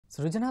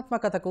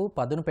సృజనాత్మకతకు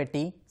పదును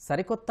పెట్టి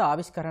సరికొత్త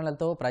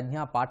ఆవిష్కరణలతో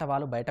ప్రజ్ఞా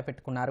పాఠవాలు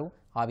బయటపెట్టుకున్నారు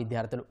ఆ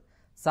విద్యార్థులు.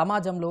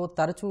 సమాజంలో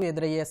తరచూ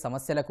ఎదురయ్యే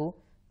సమస్యలకు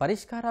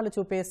పరిష్కారాలు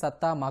చూపే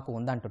సత్తా మాకు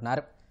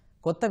ఉందంటున్నారు.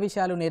 కొత్త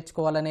విషయాలు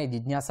నేర్చుకోవాలనే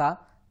జిజ్ఞాస,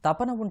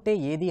 తపన ఉంటే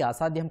ఏదీ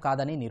అసాధ్యం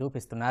కాదని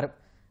నిరూపిస్తున్నారు.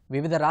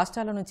 వివిధ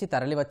రాష్ట్రాల నుంచి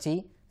తరలివచ్చి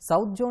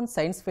సౌత్ జోన్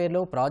సైన్స్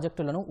ఫేర్లో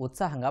ప్రాజెక్టులను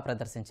ఉత్సాహంగా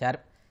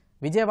ప్రదర్శించారు.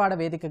 విజయవాడ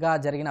వేదికగా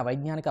జరిగిన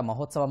వైజ్ఞానిక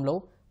మహోత్సవంలో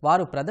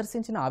వారు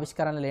ప్రదర్శించిన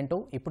ఆవిష్కరణలేంటో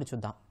ఇప్పుడు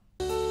చూద్దాం.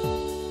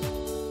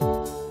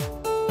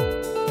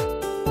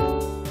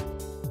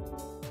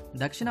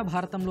 దక్షిణ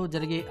భారతంలో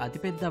జరిగే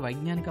అతిపెద్ద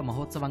వైజ్ఞానిక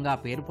మహోత్సవంగా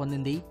పేరు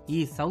పొందింది ఈ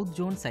సౌత్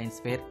జోన్ సైన్స్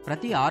ఫేర్.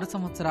 ప్రతి 6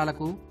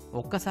 సంవత్సరాలకు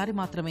ఒక్కసారి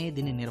మాత్రమే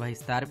దీన్ని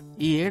నిర్వహిస్తారు.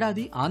 ఈ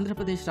ఏడాది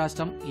ఆంధ్రప్రదేశ్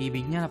రాష్ట్రం ఈ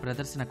విజ్ఞాన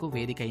ప్రదర్శనకు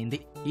వేదికైంది.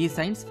 ఈ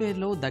సైన్స్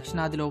ఫేర్ లో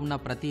దక్షిణాదిలో ఉన్న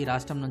ప్రతి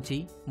రాష్ట్రం నుంచి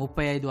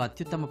 35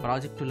 అత్యుత్తమ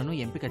ప్రాజెక్టులను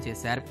ఎంపిక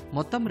చేశారు.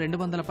 మొత్తం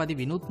 210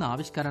 వినూత్న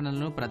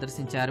ఆవిష్కరణలను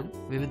ప్రదర్శించారు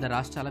వివిధ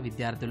రాష్ట్రాల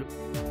విద్యార్థులు.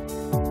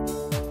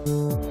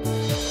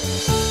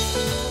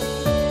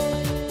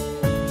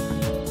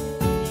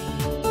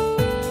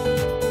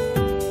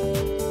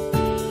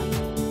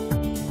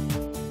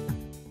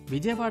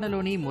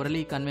 విజయవాడలోని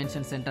మురళీ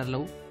కన్వెన్షన్ సెంటర్లో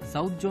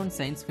సౌత్ జోన్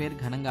సైన్స్ ఫేర్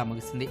ఘనంగా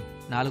ముగిసింది.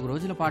 4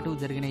 రోజుల పాటు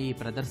జరిగిన ఈ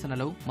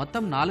ప్రదర్శనలో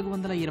మొత్తం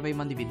 420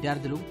 మంది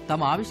విద్యార్థులు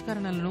తమ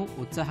ఆవిష్కరణలను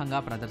ఉత్సాహంగా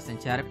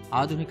ప్రదర్శించారు.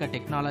 ఆధునిక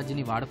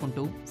టెక్నాలజీని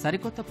వాడుకుంటూ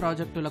సరికొత్త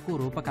ప్రాజెక్టులకు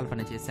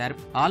రూపకల్పన చేశారు.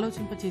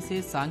 ఆలోచింపచేసే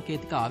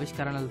సాంకేతిక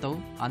ఆవిష్కరణలతో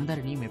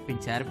అందరినీ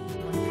మెప్పించారు.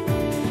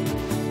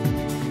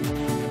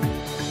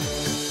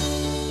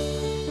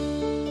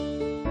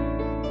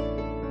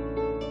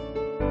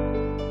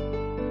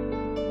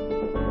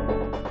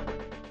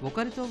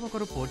 ఒకరితో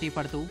ఒకరు పోటీ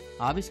పడుతూ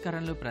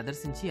ఆవిష్కరణలు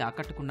ప్రదర్శించి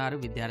ఆకట్టుకున్నారు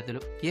విద్యార్థులు.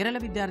 కేరళ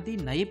విద్యార్థి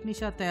నయీబ్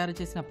నిషాద్ తయారు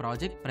చేసిన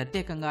ప్రాజెక్ట్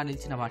ప్రత్యేకంగా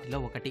నిలిచిన వాటిలో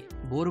ఒకటి.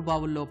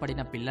 బోరుబావుల్లో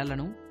పడిన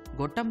పిల్లలను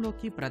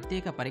గొట్టంలోకి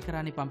ప్రత్యేక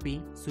పరికరాన్ని పంపి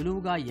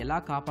సులువుగా ఎలా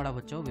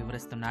కాపాడవచ్చో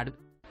వివరిస్తున్నాడు.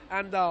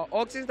 And the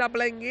oxygen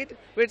supplying it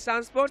which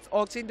transports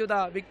oxygen to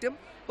the victim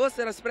whose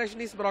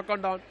respiration is broken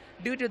down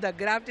due to the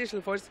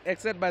gravitational force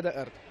exerted by the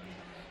earth.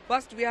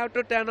 First we have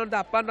to turn on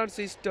the up and down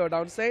switch to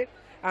downside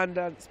and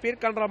speed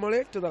control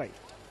mode to the right.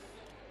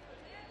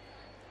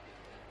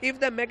 If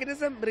the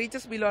mechanism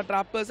reaches below a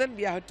trap person,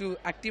 we have to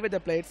activate the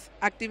plates,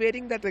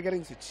 activating the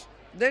triggering switch.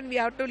 Then we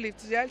have to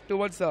lift the child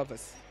towards the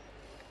surface.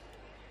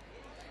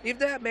 If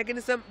the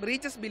mechanism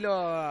reaches below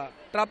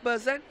trap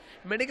person,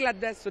 medical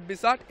advice should be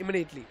sought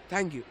immediately.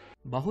 Thank you.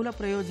 బహుళ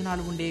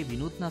ప్రయోజనాలు ఉండే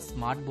వినూత్న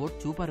smart boat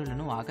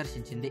చూపరులను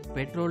ఆకర్షించింది.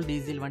 Petrol,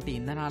 diesel వంటి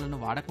ఇంధనాలను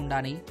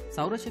వాడకుండానే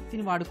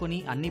సౌరశక్తిని వాడుకొని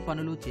అన్ని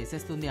పనులు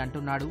చేసేస్తుంది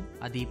అంటున్నాడు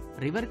అదీప్.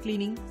 రివర్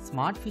క్లీనింగ్,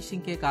 స్మార్ట్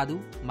ఫిషింగ్కే కాదు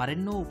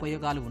మరెన్నో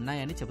ఉపయోగాలు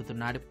ఉన్నాయని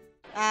చెబుతున్నాడు.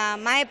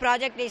 My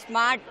project is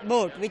smart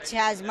boat which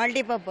has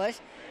multi-purpose.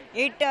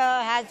 It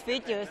has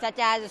features such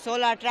as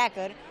solar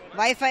tracker,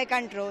 Wi-Fi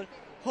control,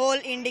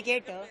 hole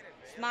indicator,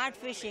 smart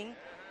fishing,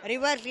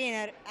 river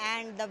cleaner,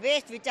 and the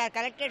waste which are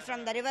collected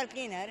from the river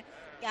cleaner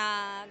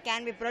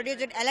can be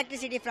produced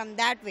electricity from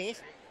that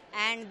waste,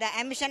 and the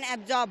emission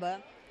absorber,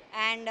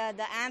 and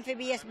the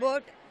amphibious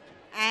boat,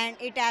 and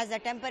it has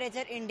a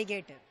temperature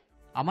indicator.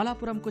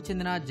 అమలాపురంకు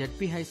చెందిన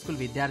ZP high school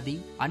విద్యార్థి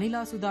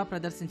అనిలాసుధా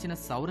ప్రదర్శించిన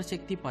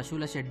సౌరశక్తి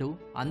పశువుల shed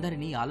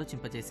అందరినీ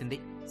ఆలోచింపచేసింది.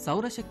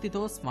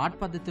 సౌరశక్తితో smart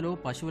పద్ధతిలో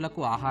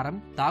పశువులకు ఆహారం,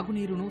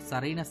 తాగునీరును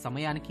సరైన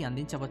సమయానికి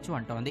అందించవచ్చు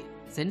అంటోంది.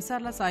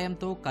 సెన్సార్ల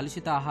సాయంతో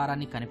కలుషిత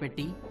ఆహారాన్ని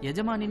కనిపెట్టి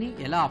యజమానిని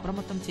ఎలా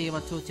అప్రమత్తం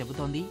చేయవచ్చో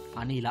చెబుతోంది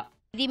అనిల.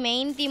 ఇది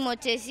మెయిన్ థీమ్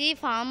వచ్చేసి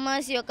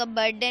ఫార్మర్స్ యొక్క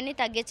బర్డెని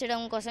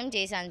తగ్గించడం కోసం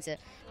చేశాను సార్.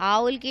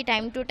 ఆవులకి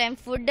time to time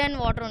food and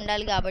water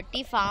ఉండాలి కాబట్టి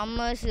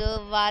ఫార్మర్స్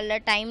వాళ్ళ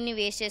టైంని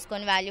వేస్ట్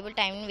చేసుకొని, వాల్యుబుల్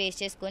టైంని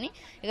వేస్ట్ చేసుకొని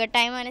ఇక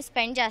టైం అనేది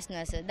స్పెండ్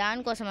చేస్తున్నారు సార్.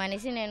 దానికోసం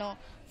అనేసి నేను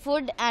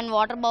ఫుడ్ అండ్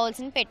వాటర్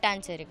బౌల్స్ని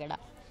పెట్టాను సార్. ఇక్కడ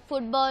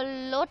ఫుడ్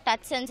బౌల్లో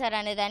టచ్ సెన్సార్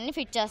అనే దాన్ని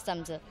ఫిట్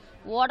చేస్తాం సార్.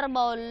 వాటర్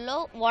బౌల్లో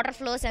వాటర్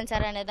ఫ్లో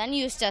సెన్సార్ అనే దాన్ని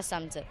యూజ్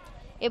చేస్తాం సార్.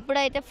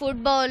 ఎప్పుడైతే ఫుడ్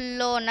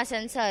బౌల్లో ఉన్న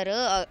సెన్సార్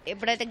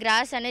ఎప్పుడైతే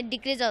గ్రాస్ అనేది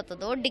డిక్రీజ్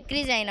అవుతుందో,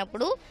 డిక్రీజ్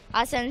అయినప్పుడు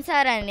ఆ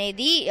సెన్సార్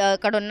అనేది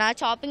ఇక్కడ ఉన్న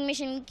చాపింగ్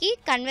మిషన్కి,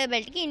 కన్వే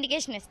బెల్ట్కి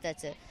ఇండికేషన్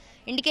ఇస్తుంది సార్.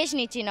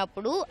 ఇండికేషన్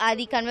ఇచ్చినప్పుడు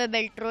అది కన్వే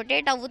బెల్ట్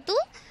రొటేట్ అవుతూ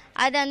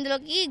అది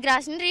అందులోకి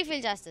గ్రాస్ని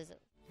రీఫిల్ చేస్తుంది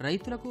సార్.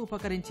 రైతులకు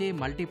ఉపకరించే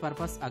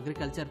మల్టీపర్పస్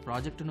అగ్రికల్చర్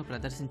ప్రాజెక్టును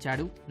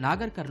ప్రదర్శించాడు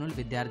నాగర్ కర్నూల్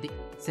విద్యార్థి.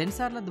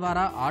 సెన్సార్ల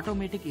ద్వారా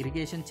ఆటోమేటిక్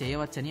ఇరిగేషన్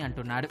చేయవచ్చని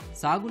అంటున్నాడు.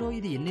 సాగులో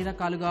ఇది ఎన్ని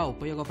రకాలుగా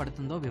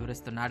ఉపయోగపడుతుందో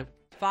వివరిస్తున్నాడు.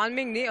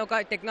 ఫార్మింగ్ని ఒక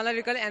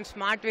టెక్నాలజికల్ అండ్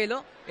స్మార్ట్ వేలో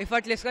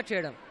ఎఫర్ట్లెస్గా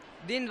చేయడం.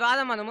 దీని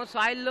ద్వారా మనము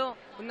సాయిల్లో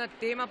ఉన్న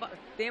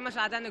తేమ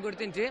శాతాన్ని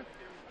గుర్తించి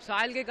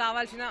సాయిల్కి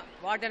కావాల్సిన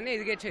వాటర్ని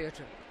ఇరిగేట్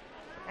చేయొచ్చు.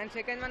 అండ్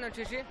సెకండ్ వన్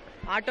వచ్చేసి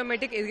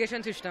ఆటోమేటిక్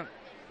ఇరిగేషన్ సిస్టమ్.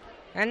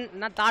 అండ్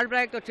నా థర్డ్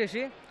ప్రాజెక్ట్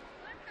వచ్చేసి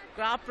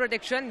crop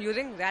protection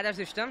using radar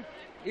system.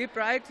 ఈ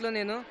ప్రాజెక్ట్లో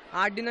నేను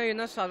Arduino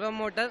Uno servo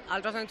motor,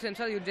 ultrasound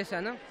censor use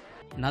చేశాను.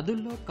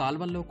 నదుల్లో,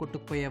 కాల్వల్లో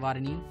కొట్టుకుపోయే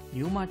వారిని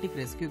న్యూమాటిక్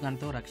రెస్క్యూ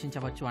గన్తో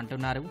రక్షించవచ్చు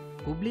అంటున్నారు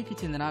హుబ్లీకి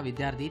చెందిన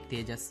విద్యార్థి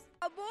Tejas.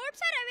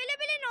 Boats are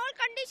available in all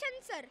conditions,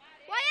 sir.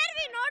 Why are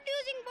we not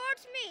using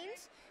boats means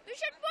we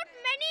should put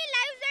many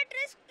lives at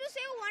risk to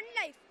save one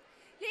life.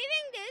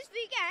 Leaving this,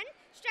 we can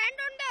stand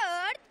on the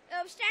earth,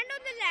 stand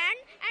on the land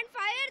and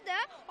fire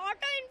the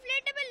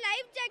auto-inflatable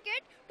life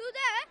jacket to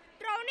the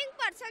drowning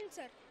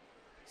sir.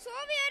 So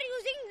we are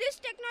using this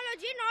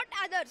technology, not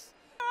others.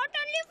 Not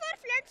only for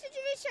flood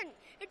situation,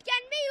 it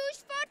can be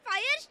used for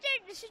fire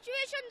state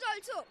situations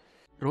also.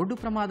 Road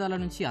ప్రమాదాల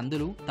నుంచి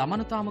అందులు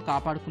తమను తాము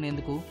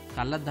కాపాడుకునేందుకు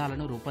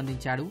కళ్లద్దాలను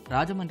రూపొందించాడు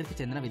రాజమండ్రికి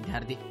చెందిన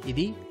విద్యార్థి.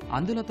 ఇది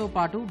అందులతో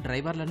పాటు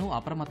డ్రైవర్లను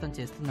అప్రమత్తం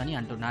చేస్తుందని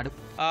అంటున్నాడు.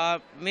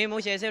 మేము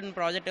చేసే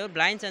project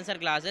blind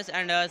sensor glasses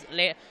and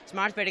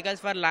smart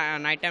spectacles for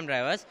night time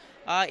drivers.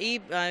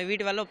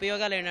 వీటి వల్ల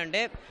ఉపయోగాలు ఏంటంటే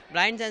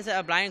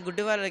బ్లైండ్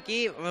గుడ్డి వాళ్ళకి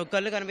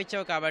కళ్ళు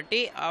కనిపించవు కాబట్టి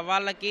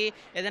వాళ్ళకి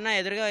ఏదైనా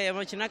ఎదురుగా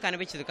ఏమొచ్చినా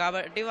కనిపించదు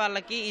కాబట్టి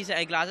వాళ్ళకి ఈ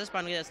గ్లాసెస్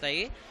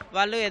పనిచేస్తాయి.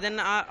 వాళ్ళు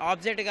ఏదైనా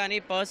ఆబ్జెక్ట్ కానీ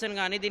పర్సన్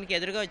కానీ దీనికి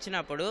ఎదురుగా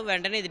వచ్చినప్పుడు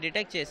వెంటనే ఇది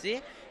డిటెక్ట్ చేసి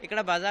ఇక్కడ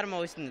బజార్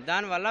మోగిస్తుంది.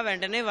 దానివల్ల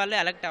వెంటనే వాళ్ళు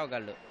ఎలక్ట్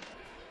అవ్వగలరు.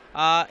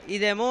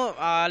 ఇదేమో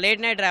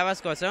లేట్ నైట్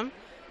డ్రైవర్స్ కోసం.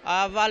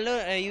 వాళ్ళు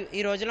ఈ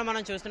రోజుల్లో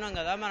మనం చూస్తున్నాం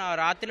కదా, మన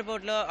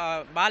రాత్రిపూటలో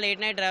బాగా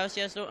లేట్ నైట్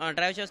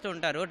డ్రైవ్ చేస్తూ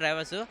ఉంటారు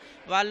డ్రైవర్స్.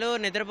 వాళ్ళు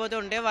నిద్రపోతూ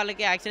ఉంటే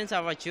వాళ్ళకి యాక్సిడెంట్స్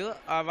అవ్వచ్చు.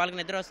 వాళ్ళకి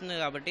నిద్ర వస్తుంది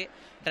కాబట్టి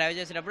డ్రైవ్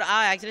చేసేటప్పుడు ఆ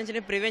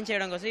యాక్సిడెంట్స్ని ప్రివెంట్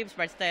చేయడం కోసం ఈ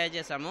స్పెట్స్ తయారు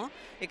చేసాము.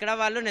 ఇక్కడ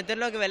వాళ్ళు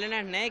నిద్రలోకి వెళ్ళిన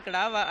వెంటనే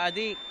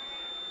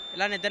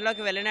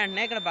నిద్రలోకి వెళ్ళిన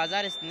వెంటనే ఇక్కడ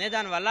బజార్ ఇస్తుంది.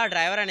 దానివల్ల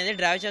డ్రైవర్ అనేది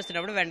డ్రైవ్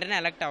చేస్తున్నప్పుడు వెంటనే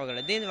ఎలక్ట్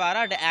అవ్వగలరు. దీని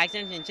ద్వారా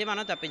యాక్సిడెంట్స్ నుంచి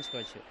మనం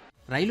తప్పించుకోవచ్చు.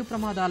 రైలు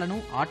ప్రమాదాలను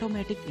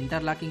ఆటోమేటిక్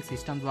ఇంటర్లాకింగ్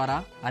సిస్టమ్ ద్వారా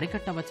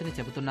అరికట్టవచ్చని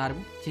చెబుతున్నారు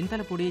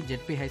చింతలపూడి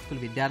జెడ్పీ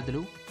హైస్కూల్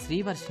విద్యార్థులు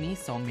శ్రీవర్షిని,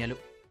 సౌమ్యలు.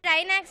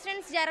 ట్రైన్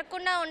యాక్సిడెంట్స్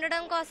జరగకుండా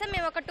ఉండడం కోసం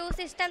మేము ఒక 2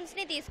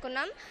 సిస్టమ్స్ని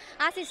తీసుకున్నాం.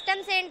 ఆ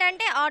సిస్టమ్స్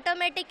ఏంటంటే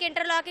automatic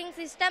interlocking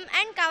system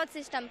and Kavach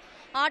system.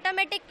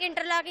 Automatic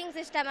interlocking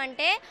system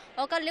అంటే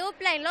ఒక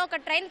లూప్ లైన్లో ఒక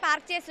ట్రైన్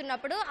పార్క్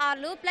చేస్తున్నప్పుడు ఆ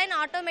లూప్ లైన్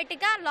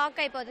ఆటోమేటిక్గా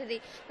లాక్ అయిపోతుంది.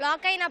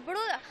 లాక్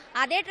అయినప్పుడు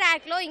అదే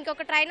ట్రాక్లో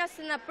ఇంకొక ట్రైన్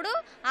వస్తున్నప్పుడు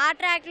ఆ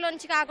ట్రాక్లో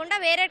నుంచి కాకుండా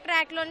వేరే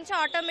ట్రాక్లో నుంచి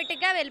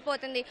ఆటోమేటిక్గా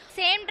వెళ్ళిపోతుంది.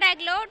 సేమ్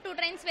ట్రాక్లో 2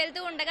 ట్రైన్స్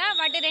వెళ్తూ ఉండగా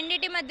వాటి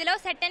రెండింటి మధ్యలో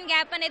సెర్టెన్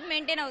గ్యాప్ అనేది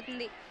మెయింటైన్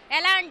అవుతుంది.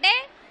 ఎలా అంటే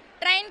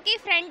ట్రైన్కి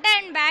ఫ్రంట్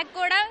అండ్ బ్యాక్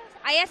కూడా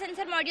ఐఆర్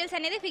సెన్సర్ మాడ్యూల్స్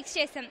అనేది ఫిక్స్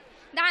చేస్తాం.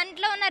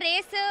 దాంట్లో ఉన్న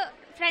రేస్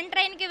ఫ్రంట్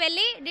ట్రైన్కి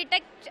వెళ్ళి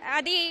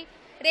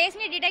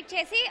రేస్ని డిటెక్ట్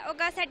చేసి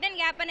ఒక సర్టెన్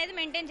గ్యాప్ అనేది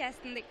మెయింటైన్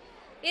చేస్తుంది.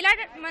 ఇలా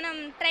మనం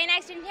ట్రైన్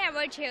యాక్సిడెంట్ని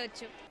అవాయిడ్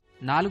చేయవచ్చు.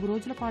 4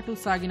 రోజుల పాటు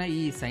సాగిన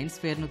ఈ సైన్స్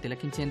ఫేర్ను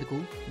తిలకించేందుకు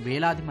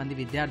వేలాది మంది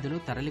విద్యార్థులు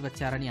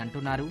తరలివచ్చారని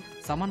అంటున్నారు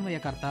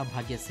సమన్వయకర్త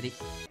భాగ్యశ్రీ.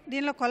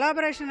 దీనిలో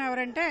కొలాబరేషన్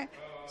ఎవరంటే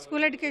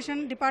school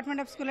education,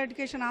 department of school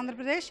education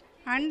Andhra Pradesh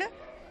and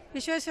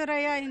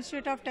Visvesvaraya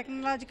institute of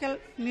technological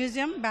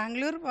museum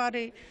Bengaluru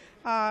వారి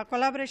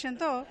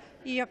కొలాబరేషన్తో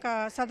ఈ యొక్క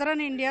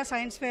సదరన్ ఇండియా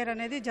సైన్స్ ఫేర్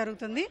అనేది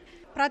జరుగుతుంది.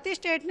 ప్రతి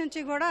స్టేట్ నుంచి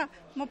కూడా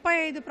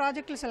 35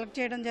 ప్రాజెక్టులు సెలెక్ట్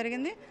చేయడం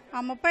జరిగింది.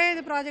 ఆ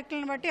 35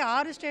 ప్రాజెక్టులను బట్టి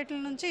 6 స్టేట్ల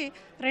నుంచి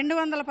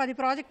 210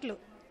 ప్రాజెక్టులు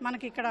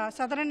మనకి ఇక్కడ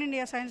సదరన్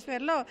ఇండియా సైన్స్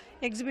ఫేర్లో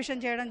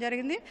ఎగ్జిబిషన్ చేయడం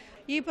జరిగింది.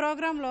 ఈ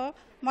ప్రోగ్రాంలో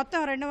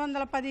మొత్తం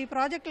 210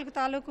 ప్రాజెక్టులకు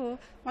తాలూకు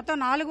మొత్తం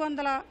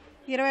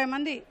 420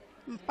 మంది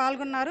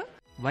పాల్గొన్నారు.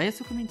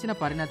 వయసుకు మించిన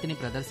పరిణతిని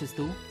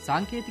ప్రదర్శిస్తూ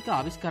సాంకేతిక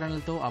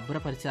ఆవిష్కరణలతో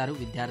అబ్బురపరిచారు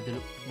విద్యార్థులు.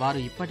 వారు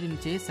ఇప్పటి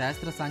నుంచే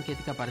శాస్త్ర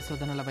సాంకేతిక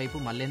పరిశోధనల వైపు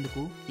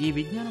మళ్లేందుకు ఈ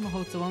విజ్ఞాన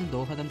మహోత్సవం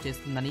దోహదం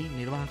చేస్తుందని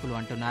నిర్వాహకులు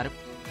అంటున్నారు.